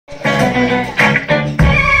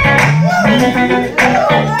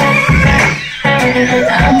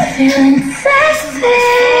I'm feeling sexy.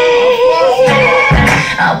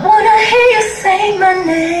 I wanna hear you say my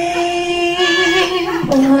name,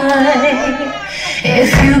 boy.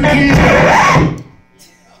 If you can.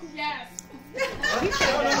 Yes.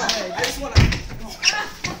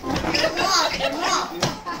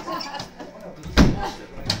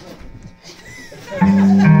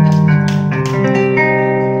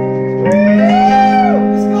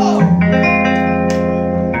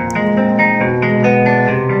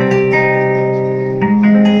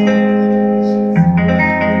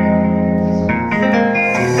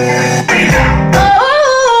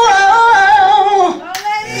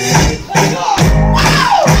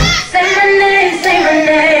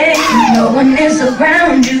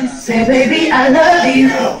 Around you, say baby I love you.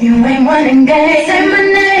 You ain't running game. Say my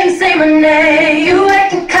name, say my name. You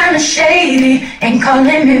acting kinda shady, ain't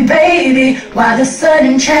calling me baby. Why the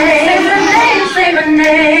sudden change? Say my name, say my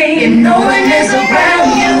name. If no one is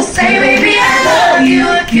around you, say baby I love you.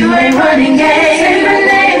 You ain't running game. Say my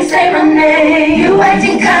name, say my name.